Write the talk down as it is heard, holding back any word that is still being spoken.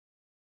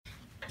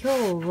今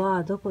日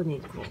はどこ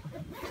に行こう。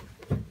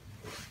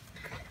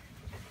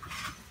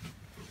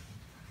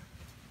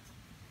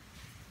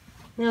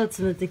目を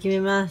つむって決め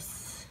ま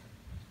す。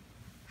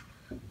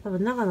多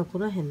分長野こ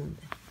の辺なん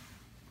だよ。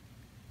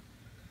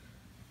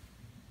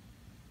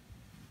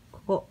こ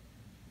こ。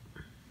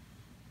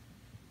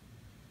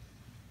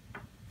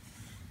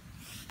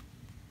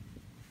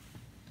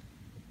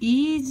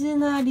いいづ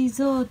なリ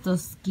ゾート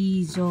ス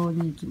キー場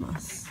に行きま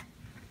す。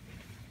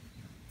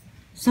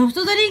ソフ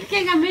トドリンク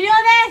券が無料で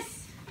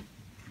す。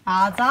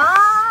あざ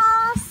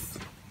ーす。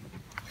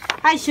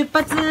はい、出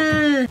発。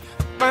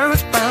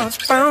Bounce, bounce,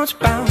 bounce,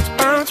 bounce,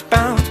 bounce,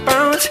 bounce,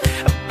 bounce,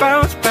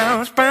 bounce,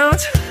 bounce,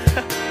 bounce.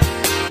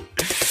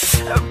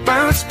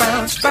 Bounce,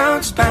 bounce,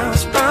 bounce,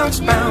 bounce, bounce,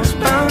 bounce,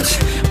 bounce,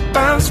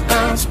 bounce,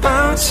 bounce,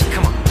 bounce.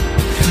 Come on.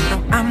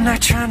 No, I'm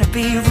not trying to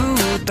be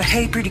rude, but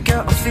hey, pretty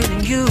girl, I'm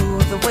feeling you.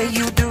 The way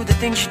you do the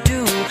things you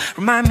do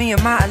remind me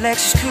of my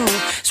Alexis coupe.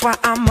 That's why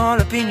I'm all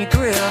up in your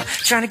grill,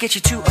 trying to get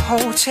you to a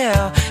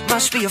hotel.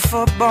 Must be a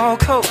football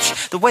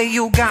coach. The way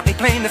you got me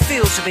playing the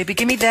field, so baby,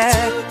 give me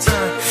that.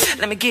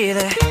 Let me get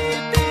it.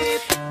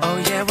 Oh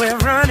yeah, we're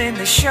running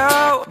the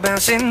show,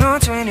 bouncing on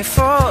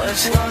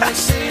 24s.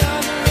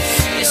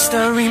 It's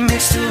the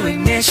remix to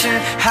ignition,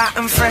 hot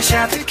and fresh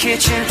out the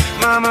kitchen.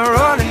 Mama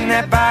rolling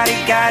that body,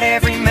 got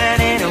every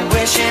man in a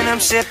wishing. I'm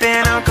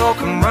sipping on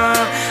coke and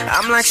rum,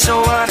 I'm like,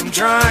 so what, I'm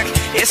drunk.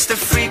 It's the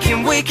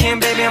freaking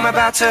weekend, baby, I'm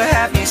about to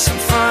have me some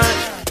fun.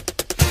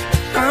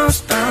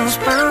 Bounce, bounce,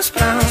 bounce,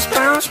 bounce,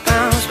 bounce,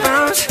 bounce,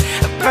 bounce,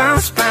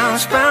 bounce,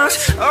 bounce,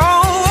 bounce.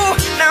 Oh,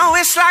 now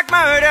it's like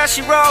murder,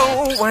 she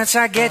wrote. Once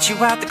I get you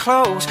out the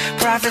clothes,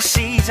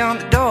 prophecies on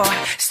the door.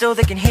 Still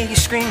they can hear you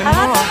screaming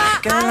more.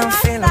 Girl, I'm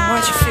feeling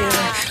what you're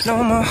feeling.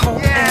 No more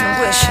hope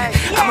and wishing.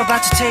 I'm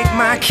about to take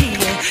my key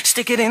and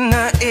stick it in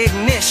the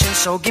ignition.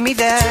 So give me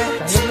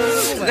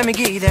that, let me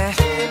give you that.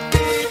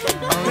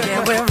 Oh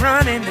yeah, we're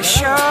running the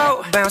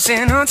show,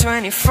 bouncing on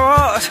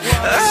 24s.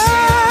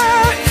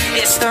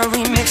 It's the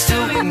remix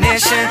to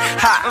ignition,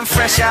 hot and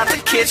fresh out the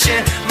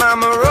kitchen.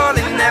 Mama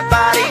rolling that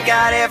body,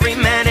 got every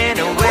man in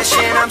a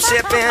wishing. I'm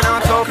sipping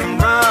on coke and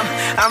rum,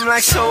 I'm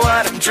like, so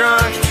what, I'm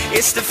drunk.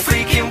 It's the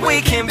freaking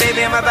weekend,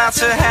 baby, I'm about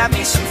to have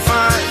me some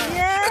fun.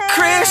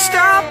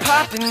 Crystal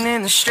popping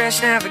in the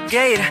stretch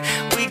navigator.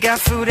 We got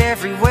food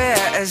everywhere,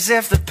 as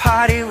if the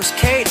party was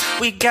catered.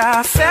 We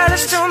got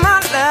fellas to my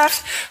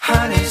left,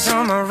 honeys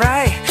on my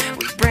right.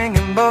 We bring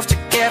them both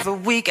together,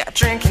 we got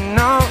drinking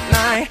all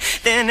night.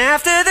 Then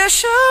after the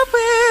show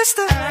is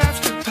the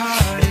after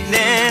party.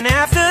 Then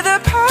after the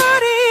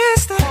party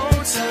is the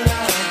hotel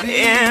lobby.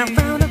 And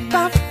round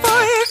about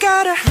 4 you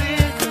gotta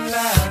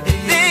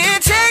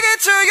then take it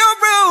to your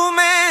room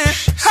and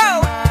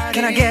oh,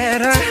 can I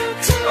get her?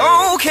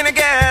 Oh, can I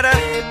get her?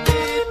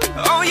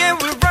 Oh yeah,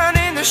 we're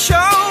running the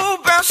show,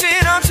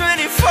 bouncing on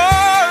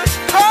 24s.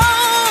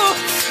 Oh,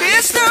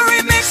 it's the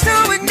remix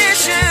to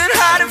ignition,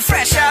 hot and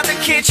fresh out the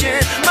kitchen.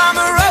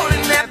 Mama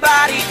rolling that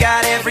body,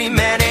 got every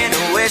man in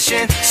a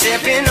wishing.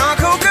 Sipping on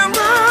coke and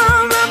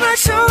rum, I'm like,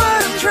 so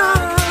what, I'm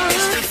drunk.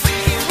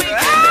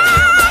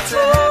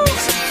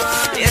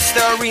 It's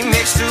the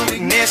remix to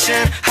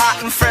ignition,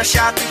 hot and fresh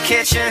out the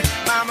kitchen.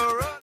 Mama